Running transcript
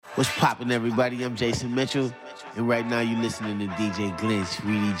What's poppin', everybody? I'm Jason Mitchell, and right now you listening to DJ Glinch,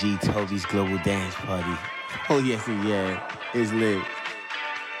 Reedy G, Toby's Global Dance Party. Oh yes, yeah, it's lit.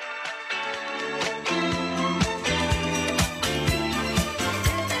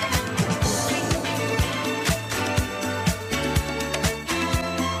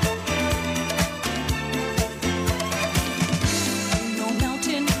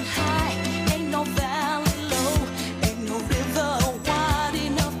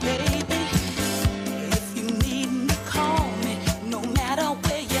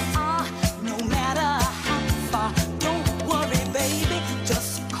 Baby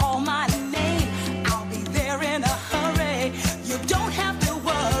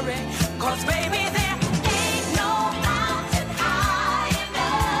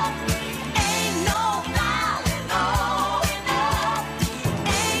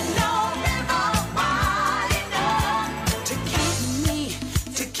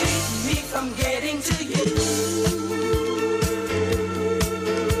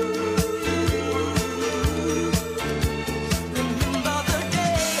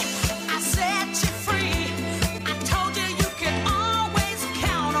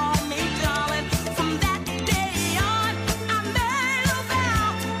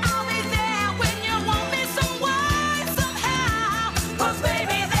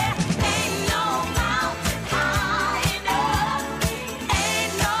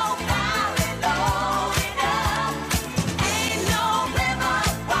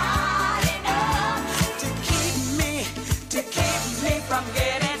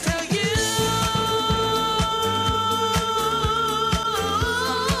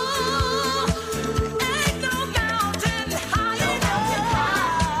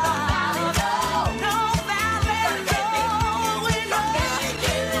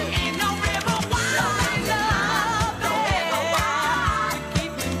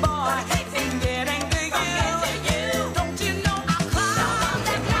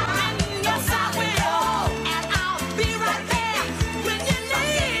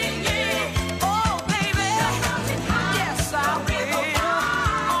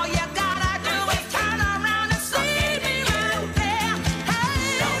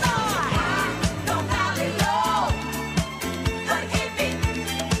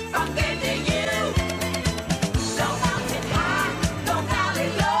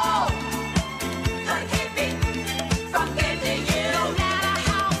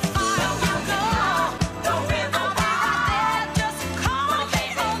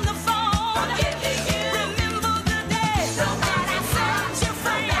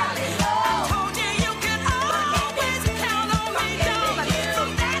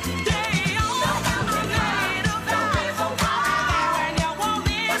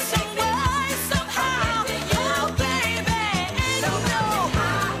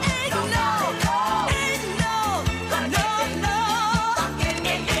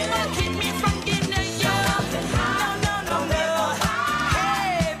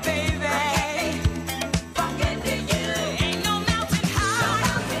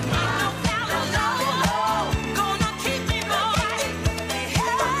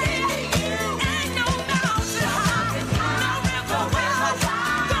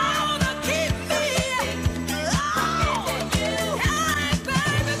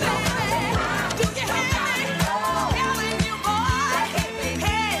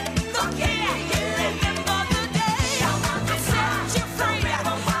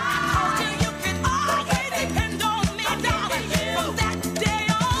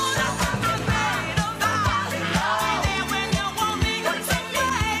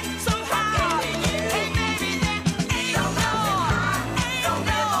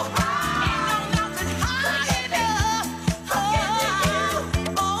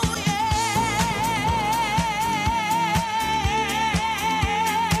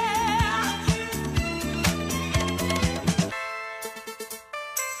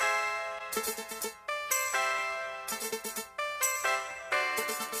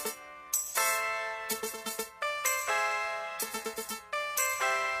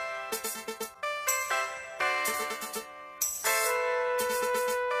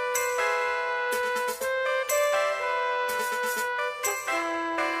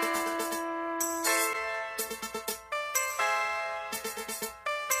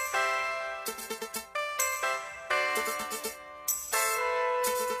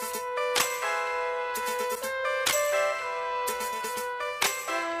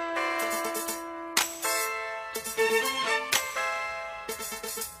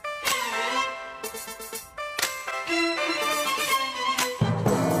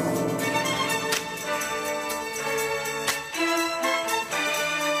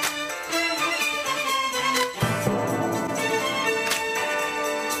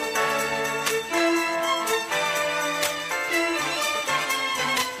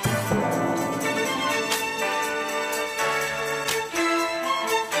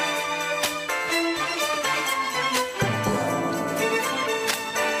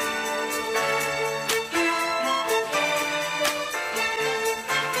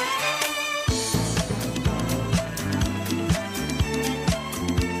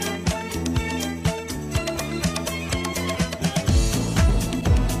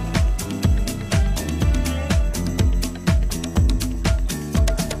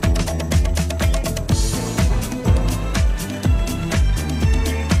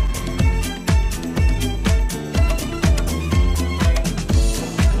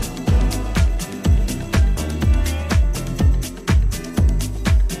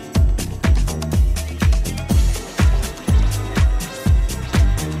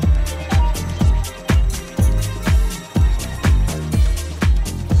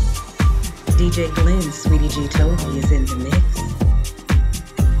DJ Glenn, Sweetie G Toby is in the mix.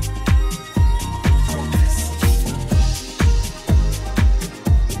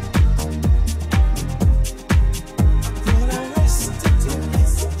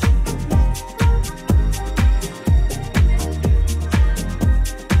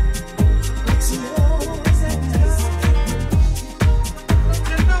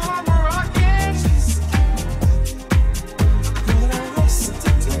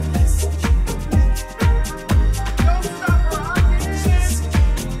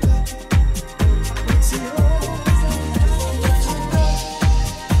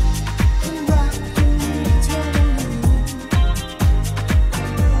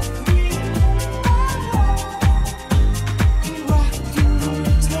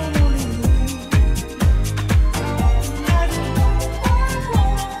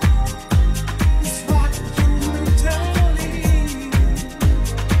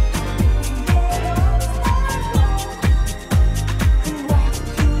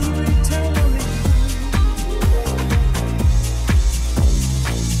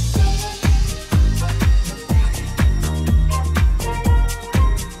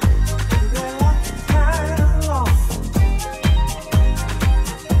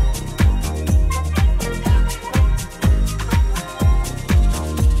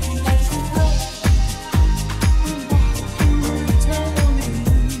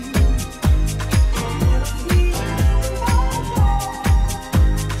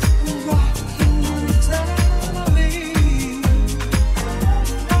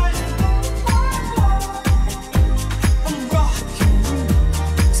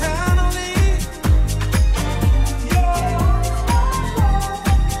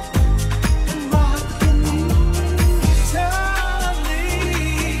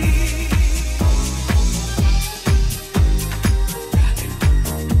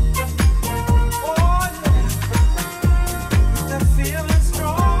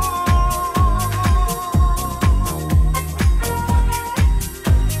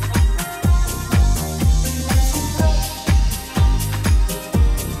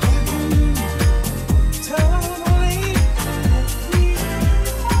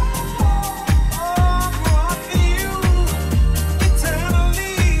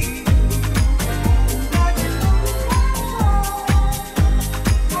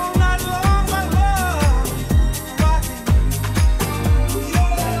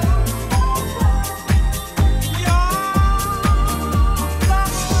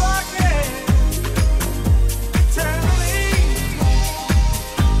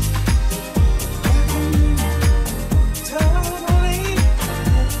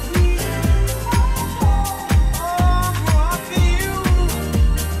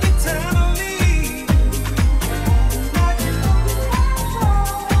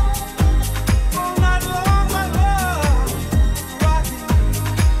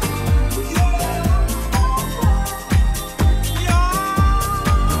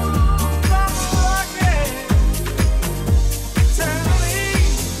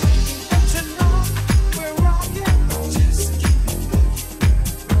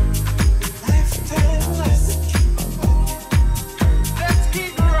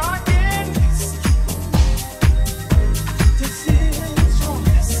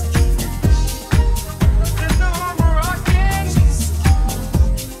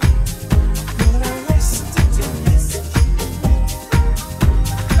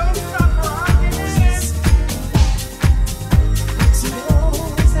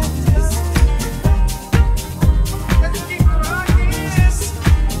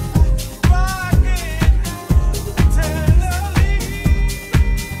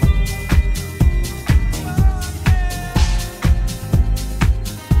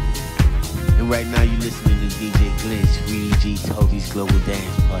 Right now you listening to DJ Glenn, Sweetie G Toby's Global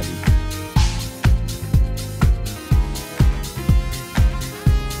Dance Party.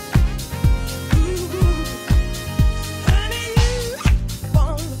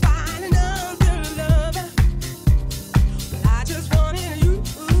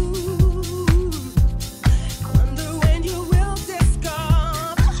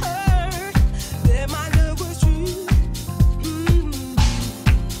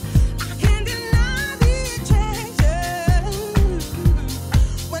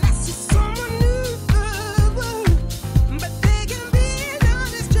 When I see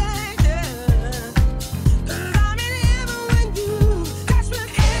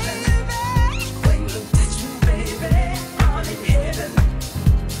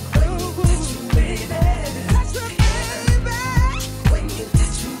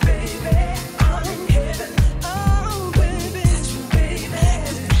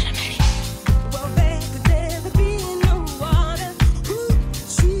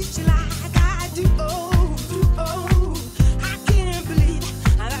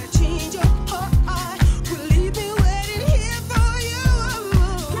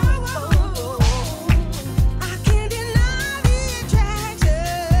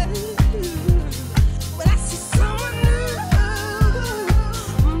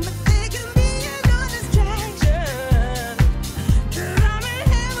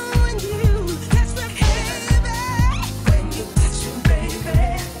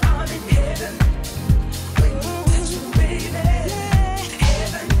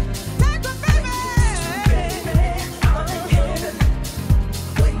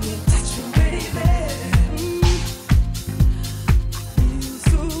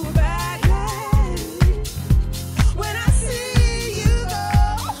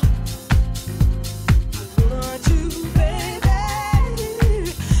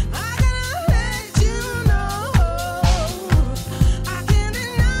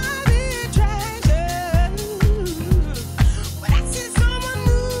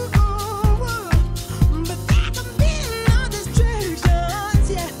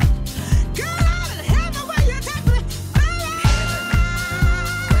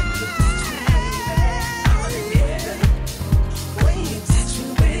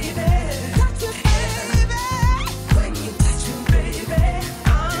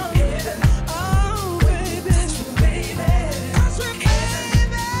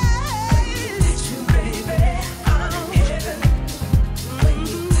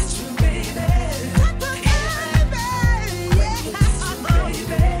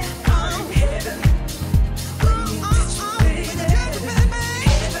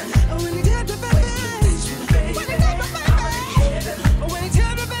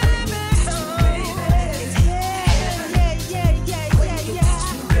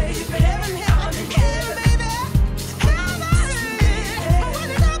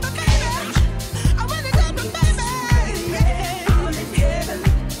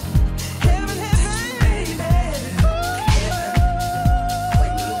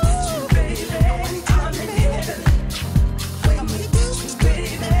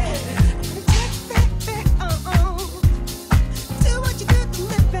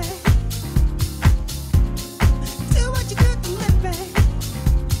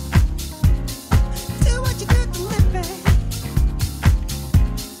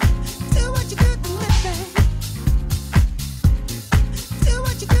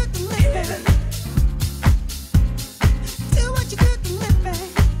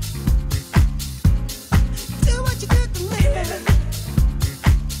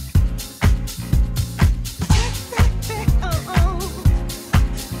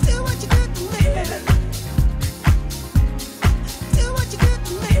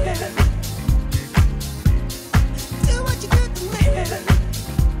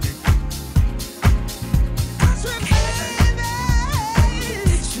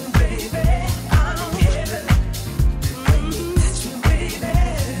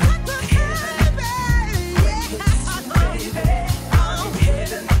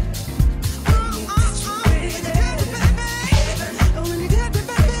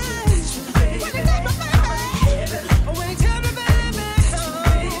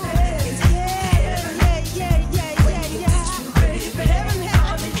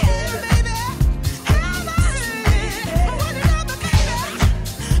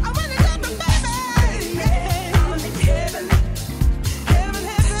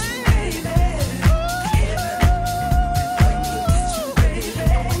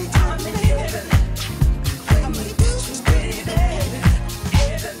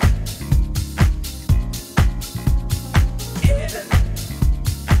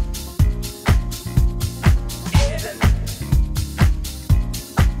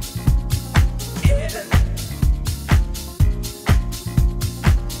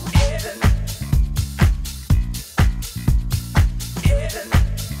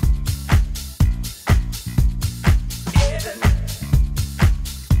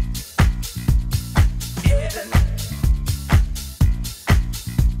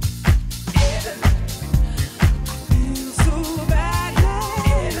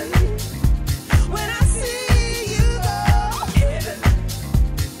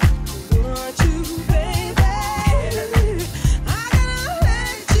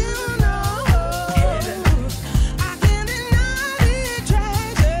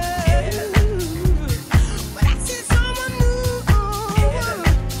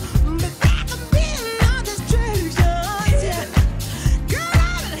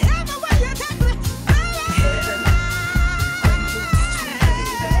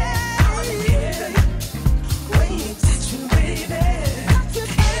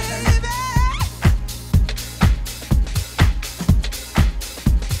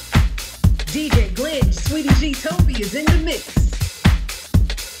DJ Glenn, Sweetie G Toby is in the mix.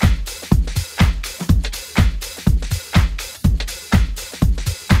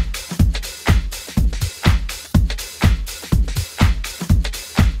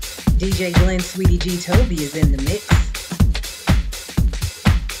 DJ Glenn, Sweetie G Toby is in the mix.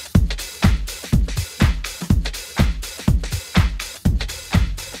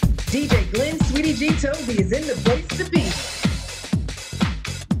 DJ Glenn, Sweetie G Toby is in the place to be.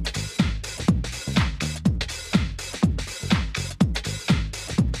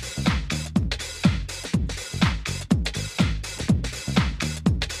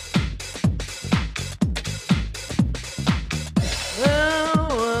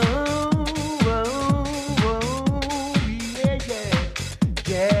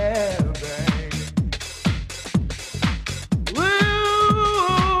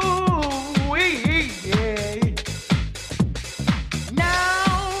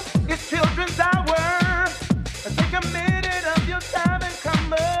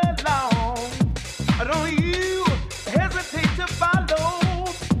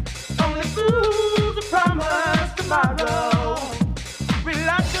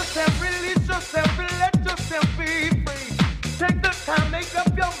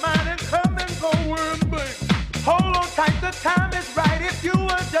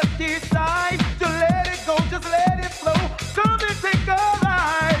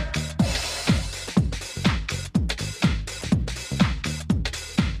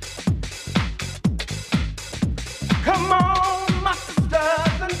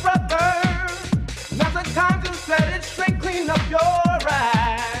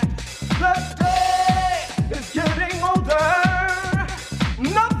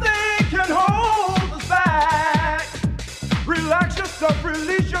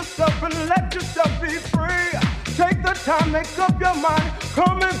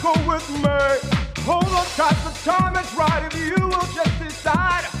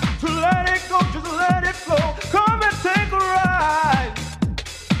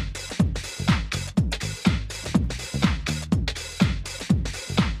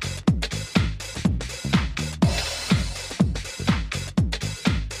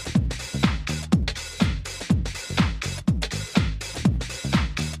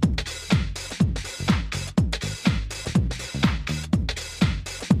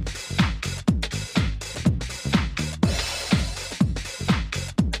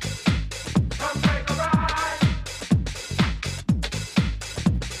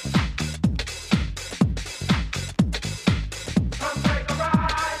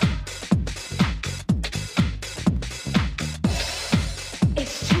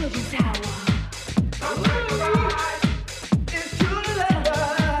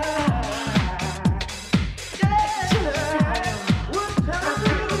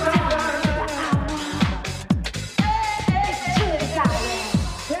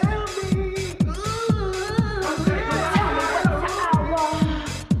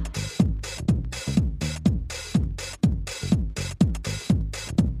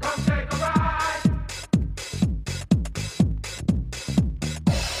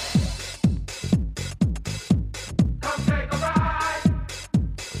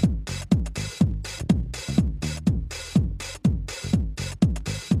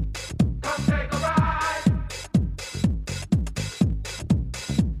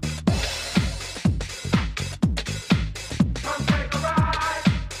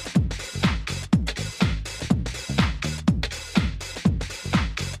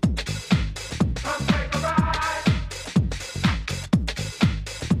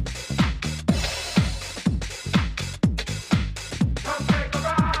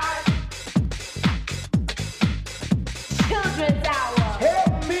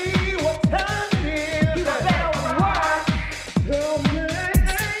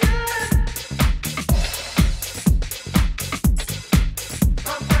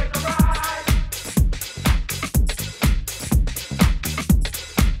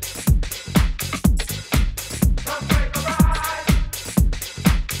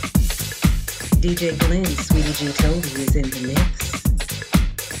 DJ Glenn, Sweetie G Toby is in the mix.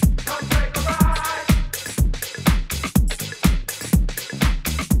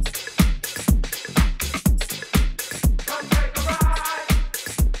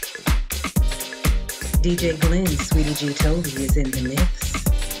 DJ Glenn, Sweetie G Toby is in the mix.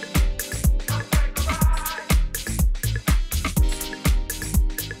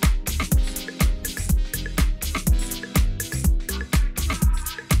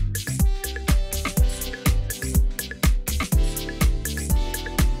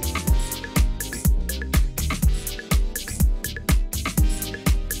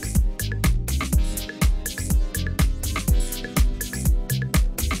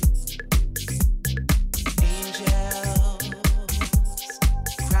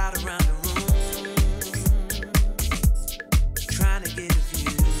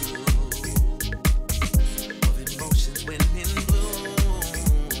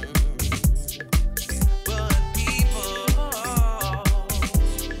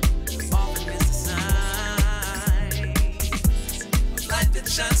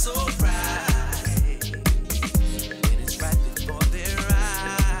 shine so bright, and it's right before their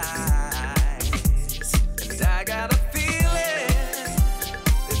eyes. And I got a feeling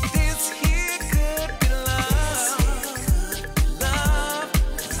that this here could be love. Love,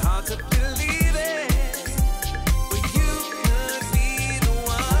 it's hard to believe it, but you could be the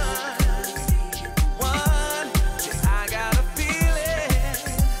one. See, I got a feeling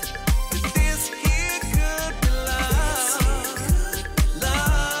that this here could be love.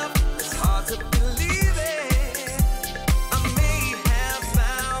 Love, it's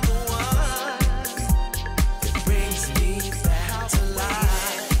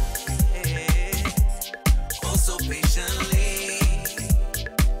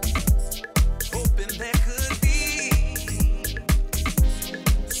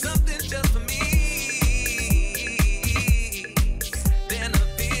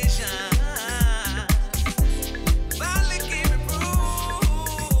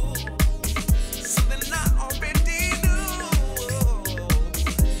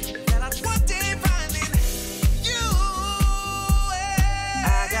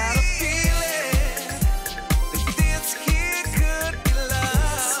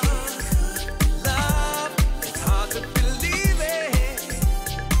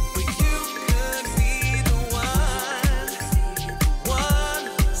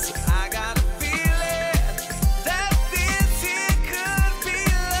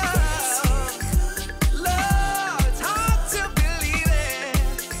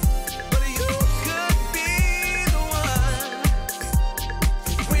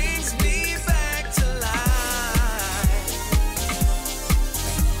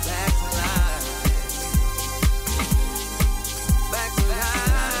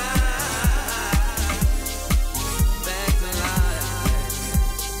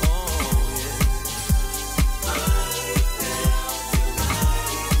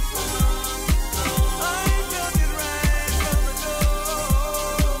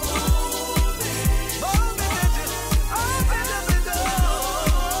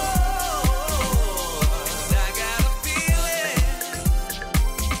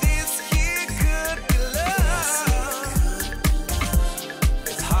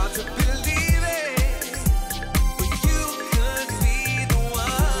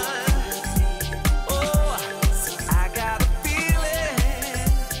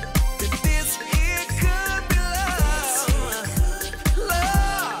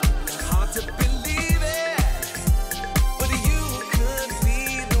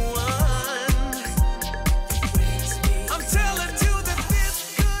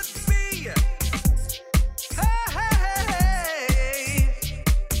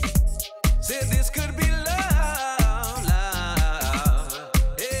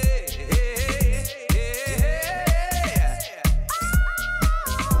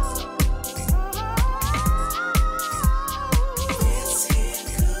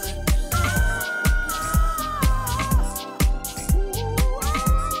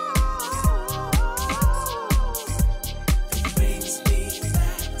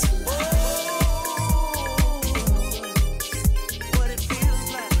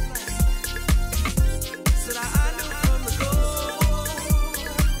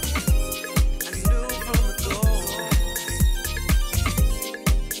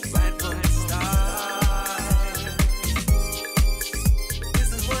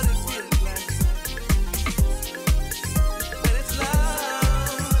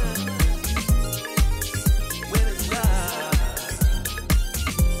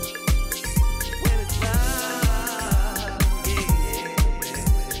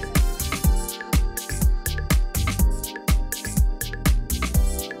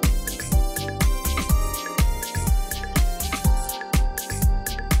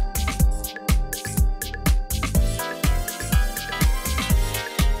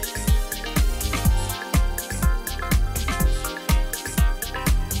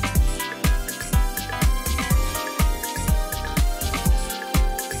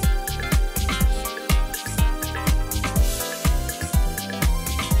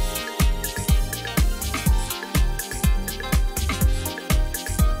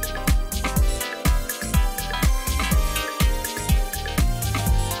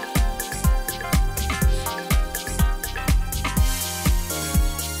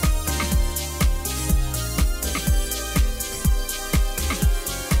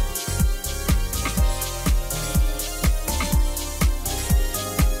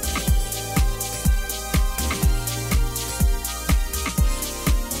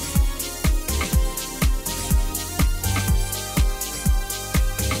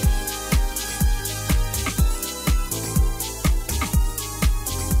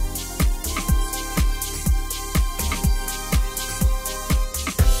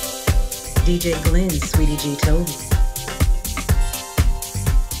DJ Glenn, Sweetie G Toby.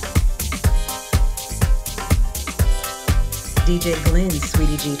 DJ Glenn,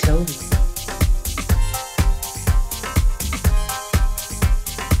 Sweetie G Toby.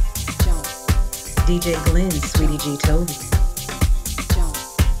 DJ Glenn, Sweetie G Toby.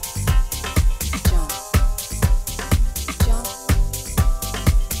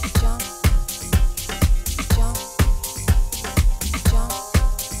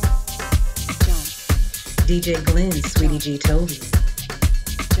 DJ Glenn, Sweetie G Toby.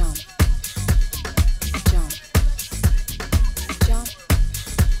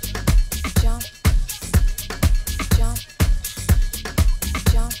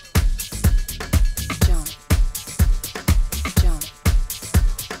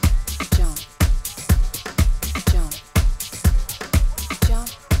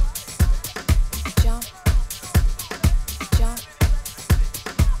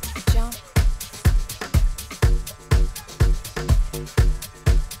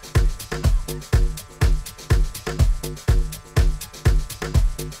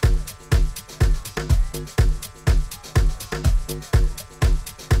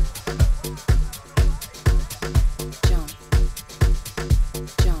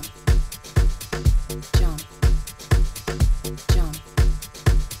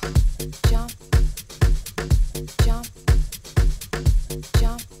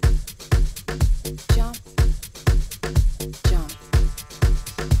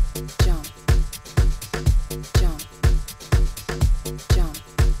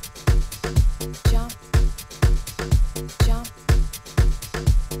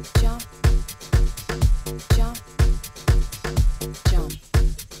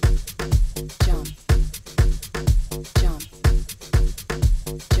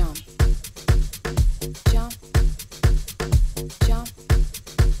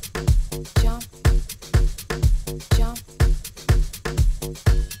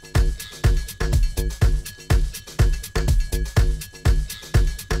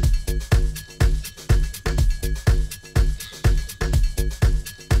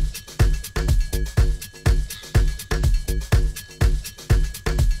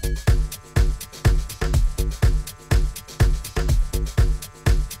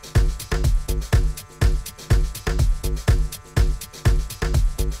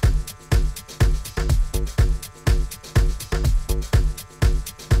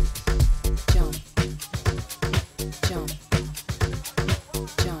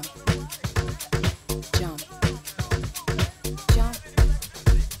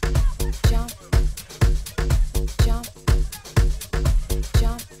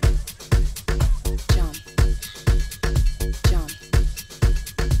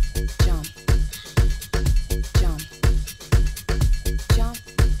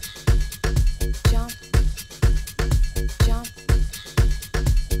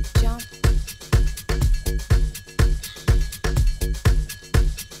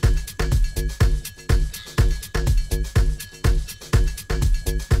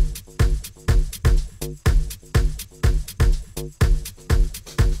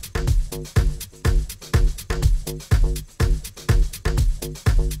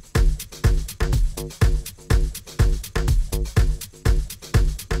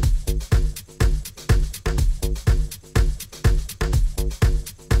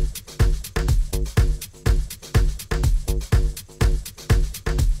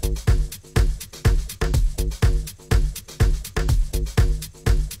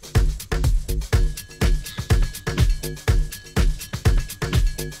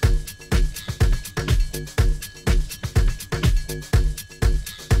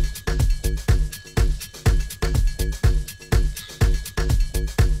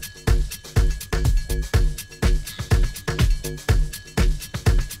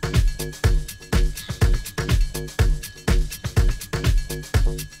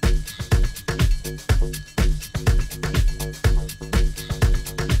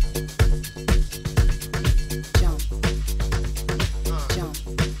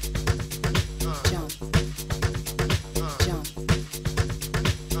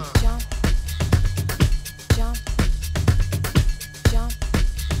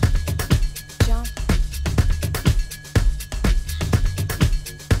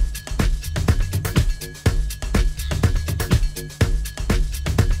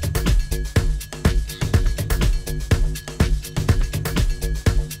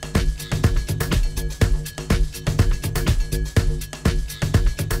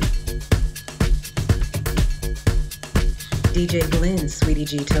 DJ Glenn, Sweetie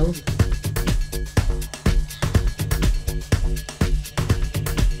G Toby.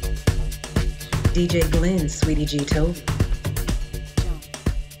 DJ Glenn, Sweetie G Toby.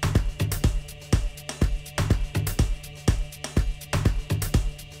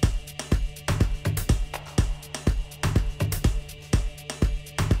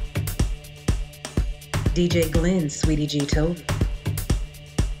 DJ Glenn, Sweetie G Toby.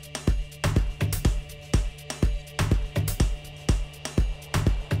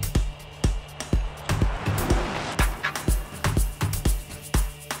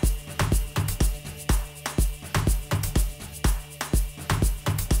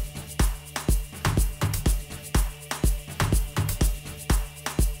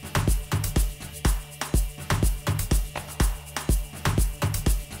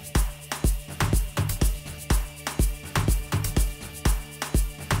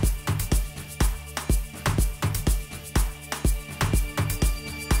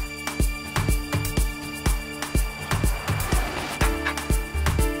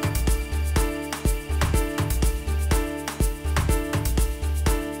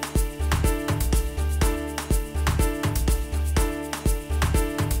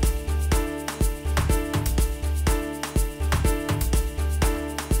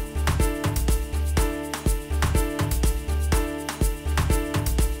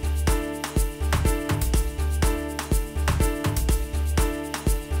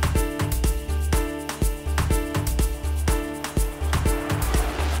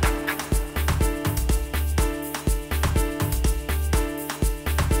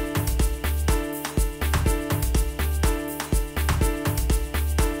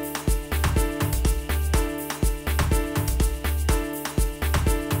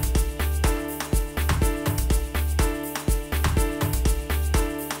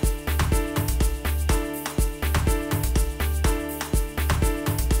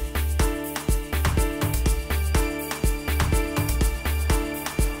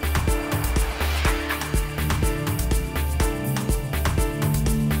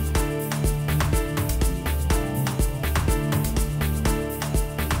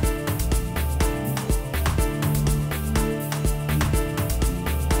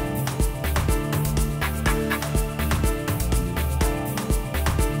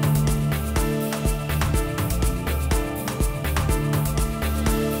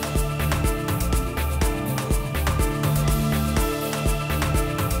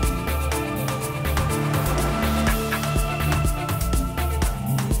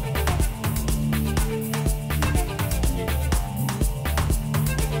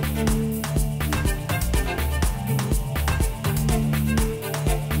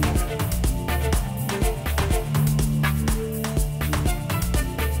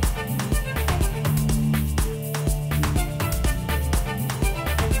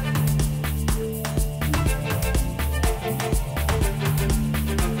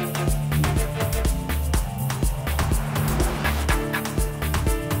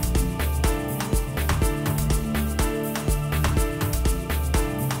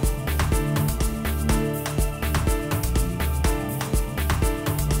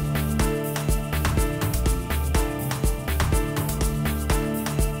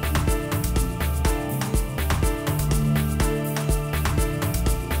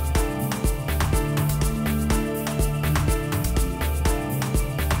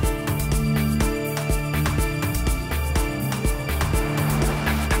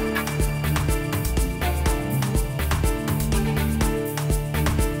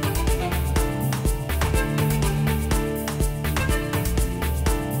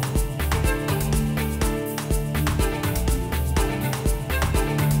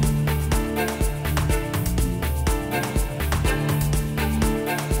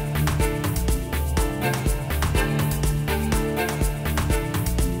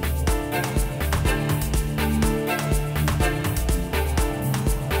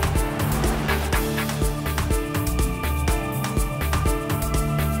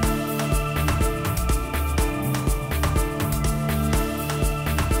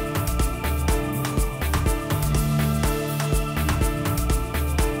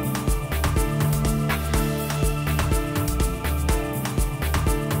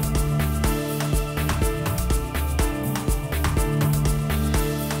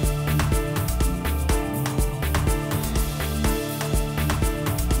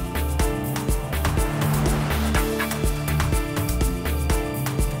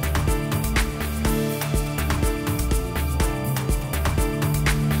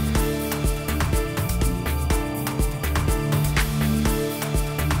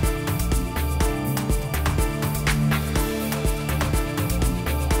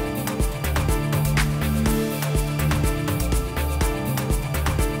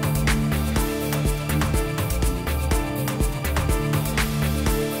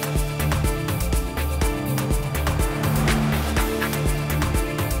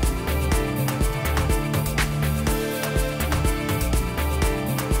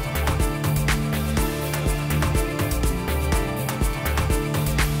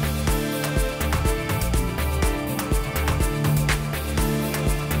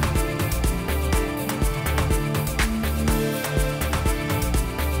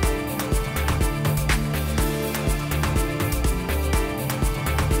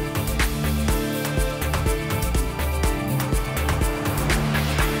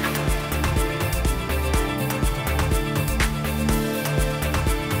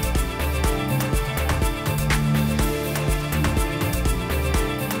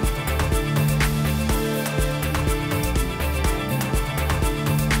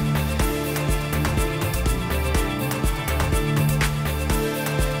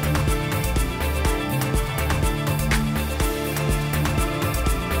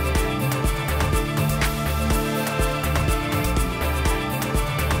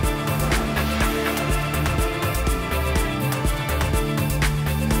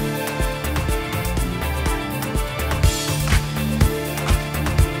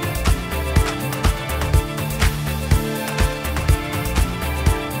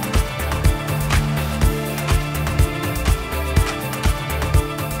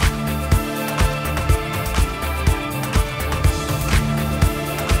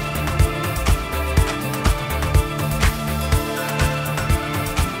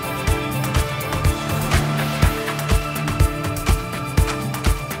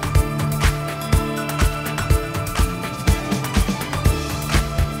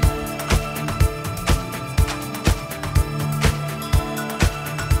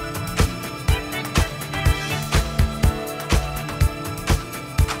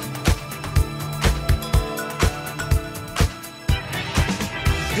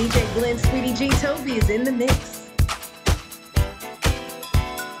 Sweetie G Toby is in the mix.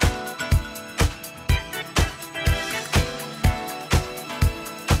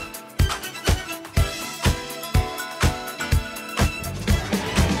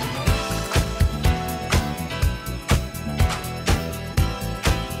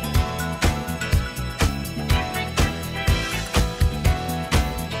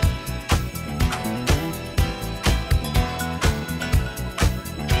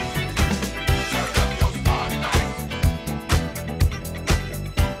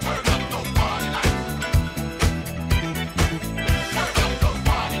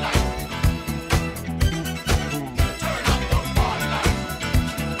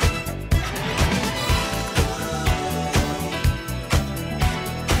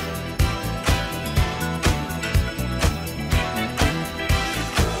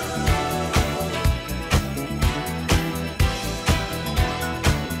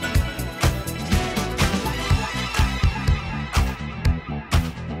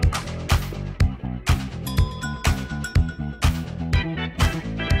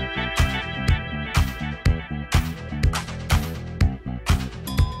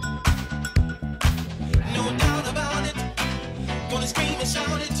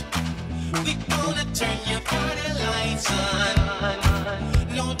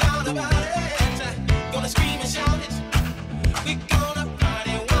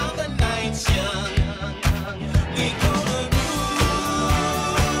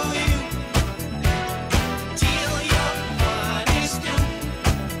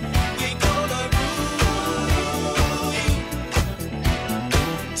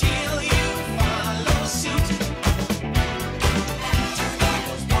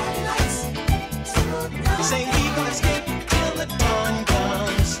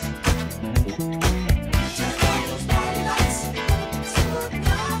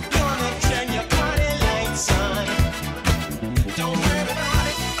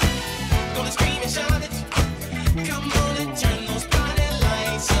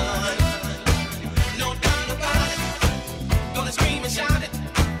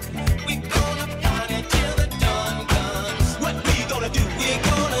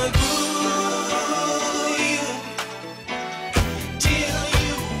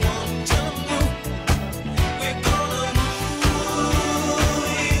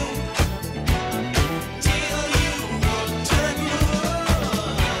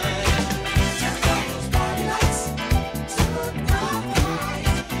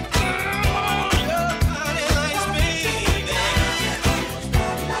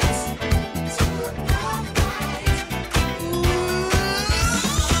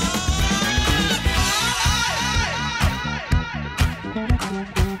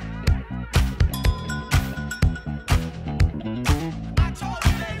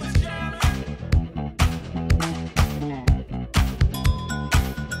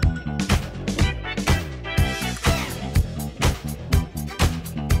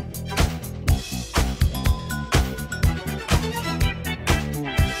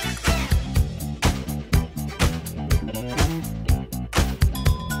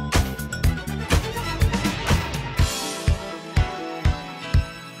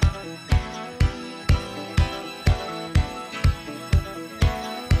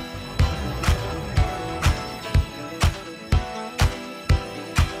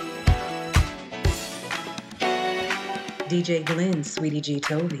 DJ Glenn, Sweetie G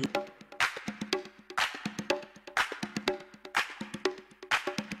Toby.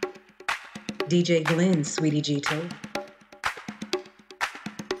 DJ Glenn, Sweetie G Toby.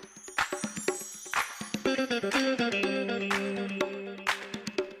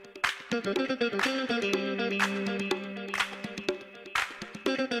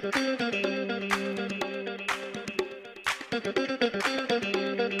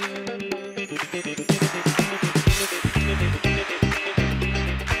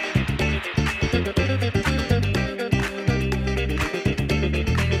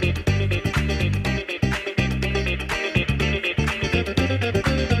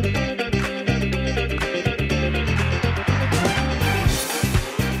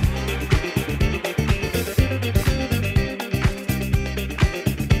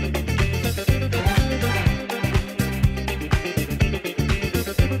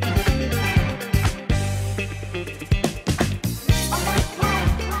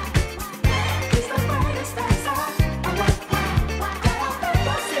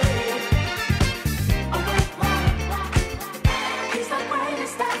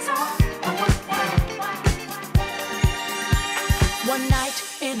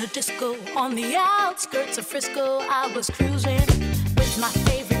 disco on the outskirts of Frisco. I was cruising with my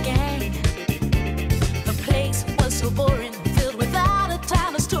favorite gang. so boring, filled without a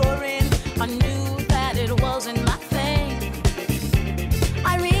time of storing. I knew that it wasn't my thing.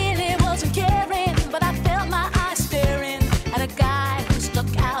 I really wasn't caring, but I felt my eyes staring at a guy who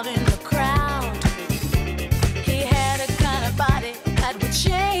stuck out in the crowd. He had a kind of body that would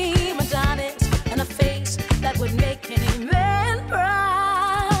shame Adonis, and a face that would make any man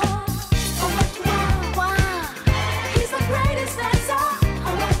proud. Oh, wow, wow, he's the greatest dancer.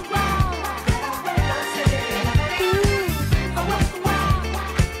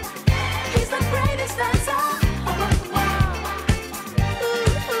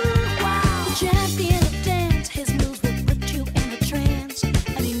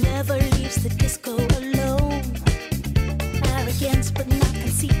 The disco alone. Arrogance but not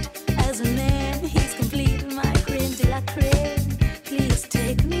conceit. As a man he's complete. My creme de la creme. Please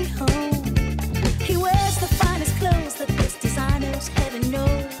take me home. He wears the finest clothes, the best designers, heaven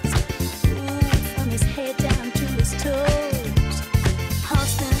knows. Ooh, from his head down to his toes.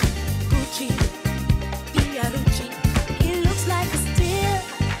 Halston, Gucci, Fiorucci. He looks like a steal.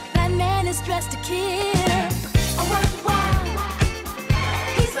 That man is dressed to kill. Oh, wow, wow.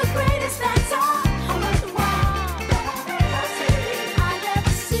 He's the greatest dancer.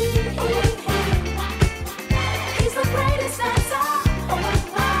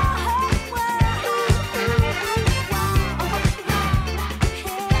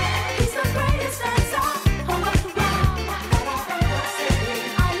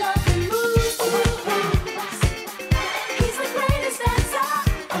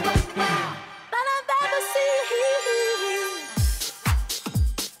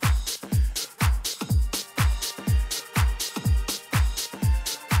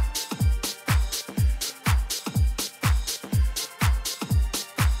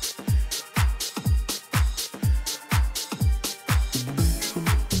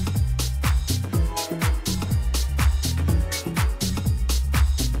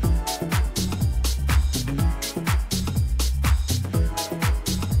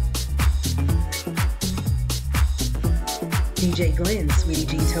 DJ Glenn, Sweetie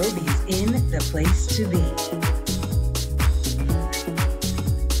G Toby's in the place to be.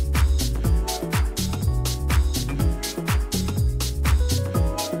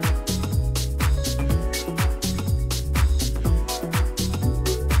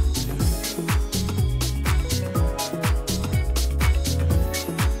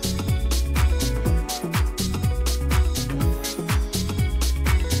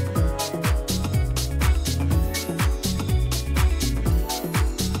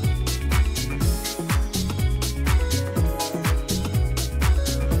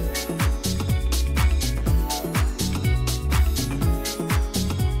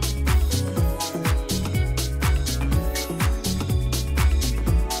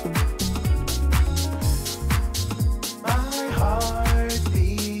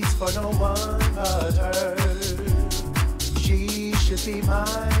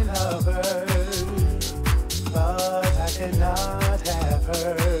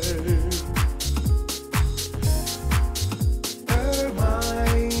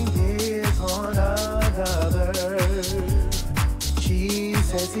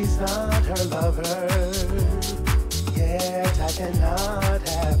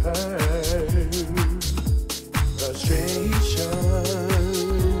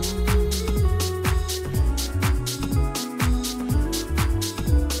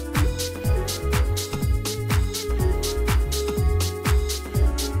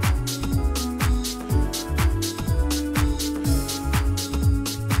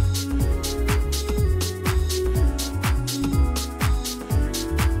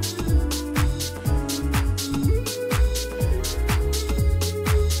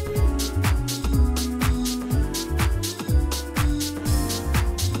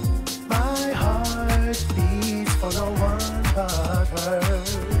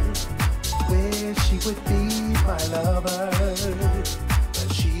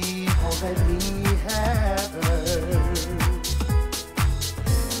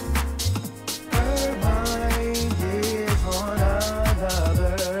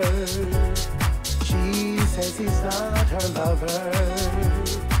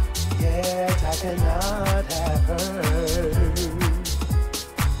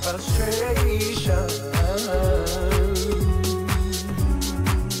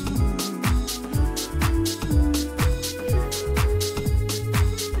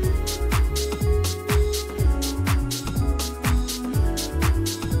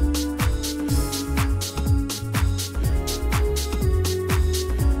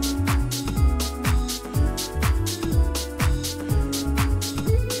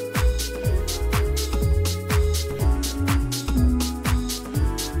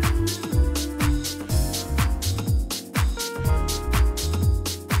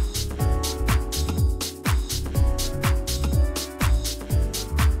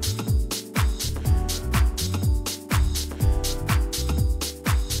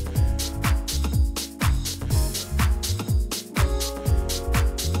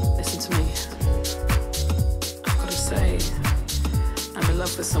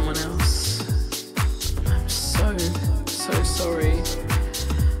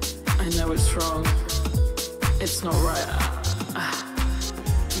 it's not right.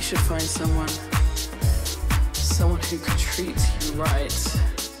 You should find someone who could treat you right,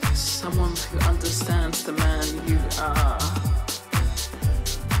 someone who understands the man you are.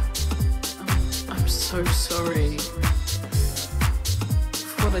 I'm so sorry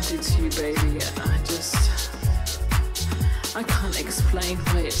for what I did to you, baby. I can't explain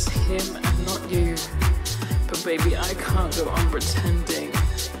why it's him and not you. But baby, I can't go on pretending,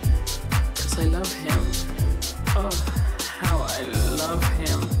 'cause I love him. Oh, how I love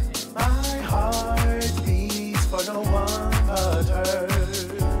him. My heart beats for no one but her.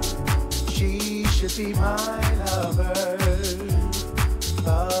 She should be my lover,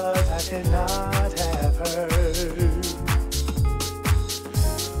 but I cannot have her.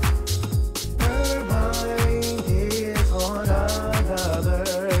 Her mind is on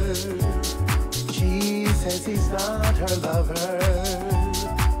another. She says he's not her lover,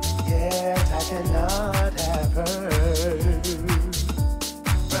 yet I cannot have her.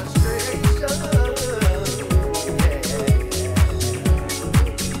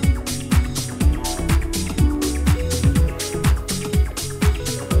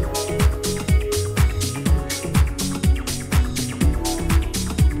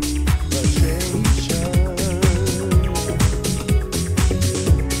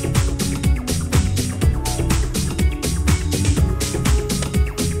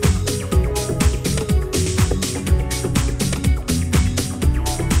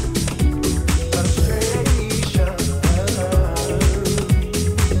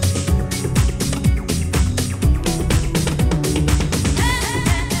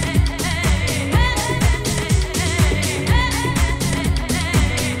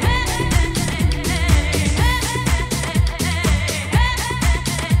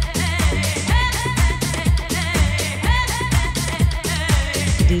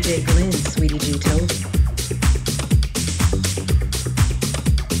 DJ Glenn, Sweetie G Toby.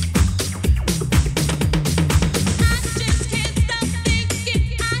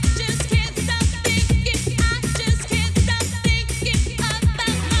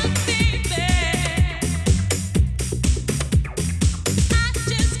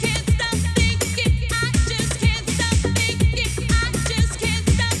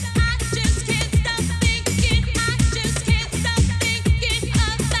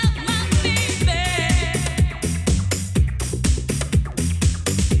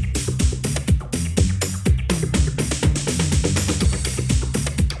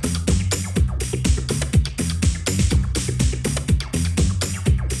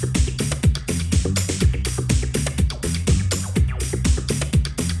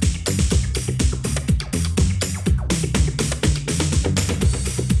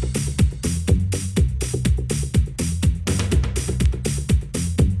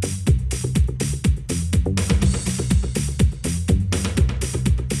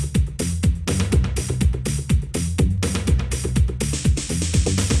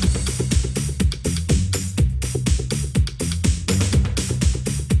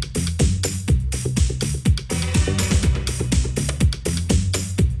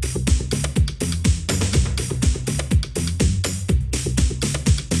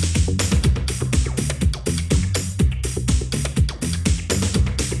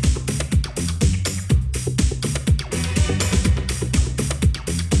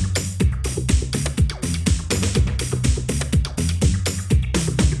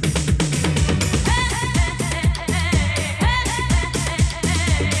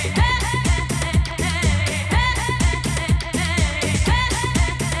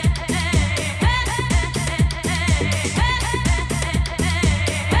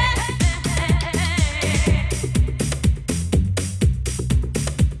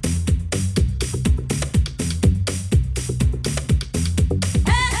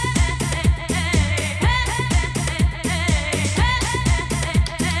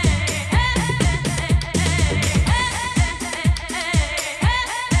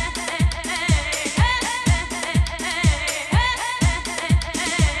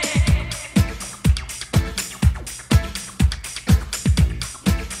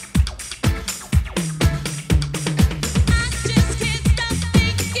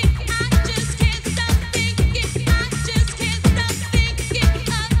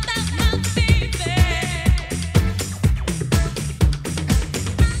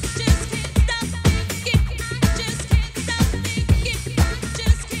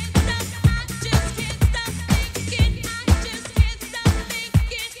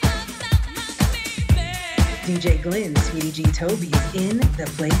 DJ Glenn, Sweetie G Toby is in the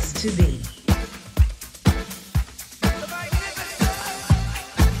place to be.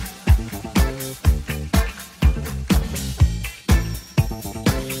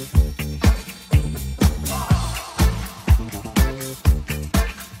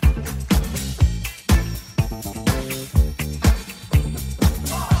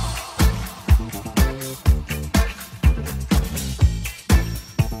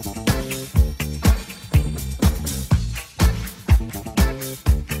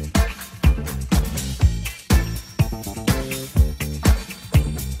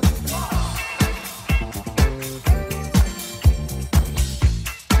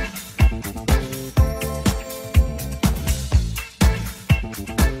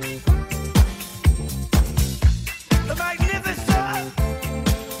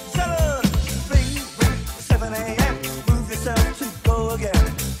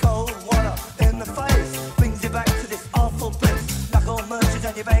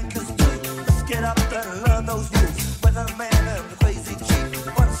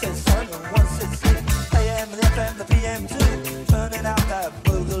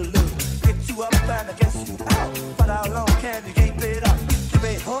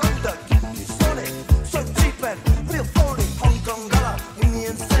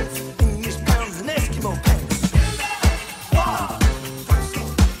 cents, English pounds and Eskimo pence. Wow.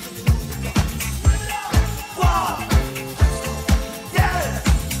 Wow. Yeah.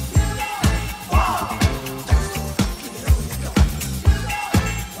 Wow.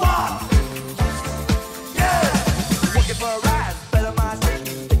 Wow. Yeah. Looking for a ride, better my state.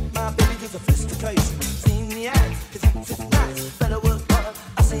 Take my baby to sophistication. Seen the ads, it's nice. Better work hard,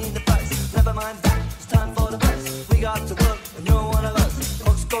 I seen the price. Never mind that, it's time for the price. We got to work, and you're one of us.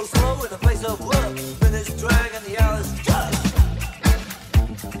 Books go slow in a place of work. Minutes drag and the hours judge.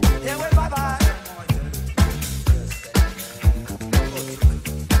 Yeah, well, bye-bye.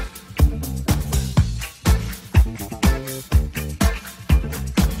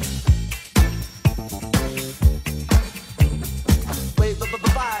 Wave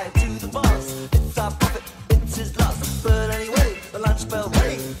bye-bye to the boss. It's our profit, it's his loss. But anyway, the lunch bell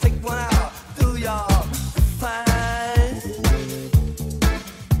ring. Take 1 hour, do your fine.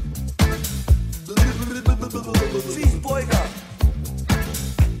 Cheese boy go.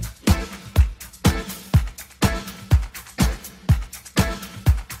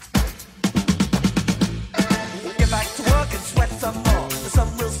 We'll get back to work and sweat some more. The sun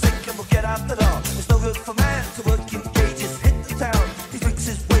will sink and we'll get out the door. It's no good for man to work in cages. Hit the town, he drinks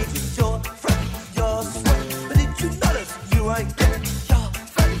his wages. Your friend, your sweat. But did you notice you ain't getting your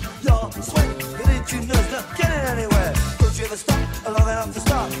friend, your sweat? But did you notice not getting anywhere? Don't you ever stop long enough to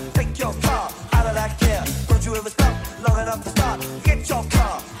start? Take your car, how did I care? Don't you ever stop long enough to start? Get your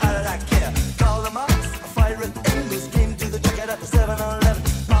car, how did I care? Call the Marx, a fire at Engels. Came to the ticket at the 7-Eleven.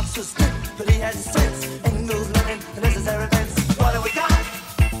 Marx was strict, but he had sense. Engels, Lenin, the necessary events. What do we got?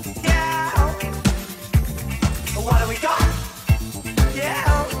 Yeah. What do we got?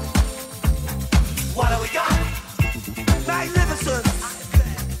 Yeah. What do we got? Magnificent.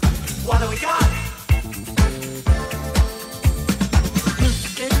 What do we got?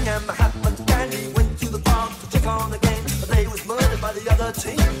 Luther King and Mahatma Gandhi went to the park to check on the game, but they was murdered by the other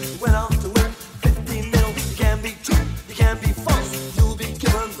team. Went on to win 15 mil. You can be true, you can be false. You'll be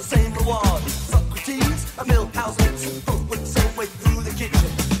given the same reward. Socrates, a Milhouse Nixon, both went the same way through the kitchen.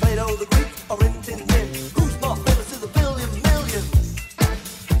 Plato the Greek, or Rin Tin Tin. Who's more famous to the billion millions?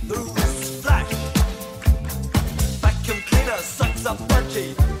 Who's black? Vacuum cleaner sucks up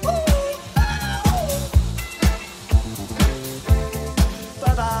budgie.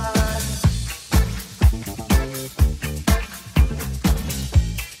 Bye-bye.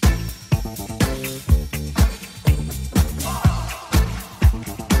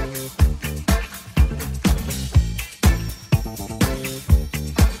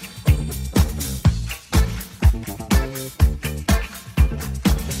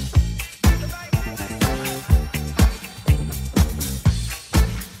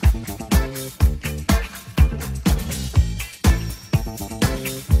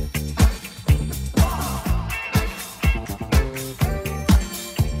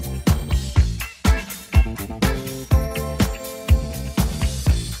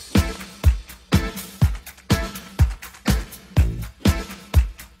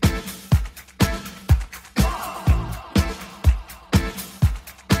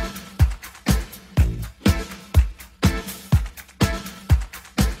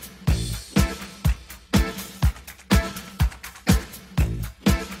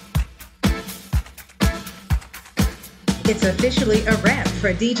 It's officially a wrap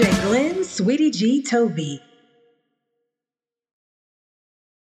for DJ Glenn Sweetie G Toby.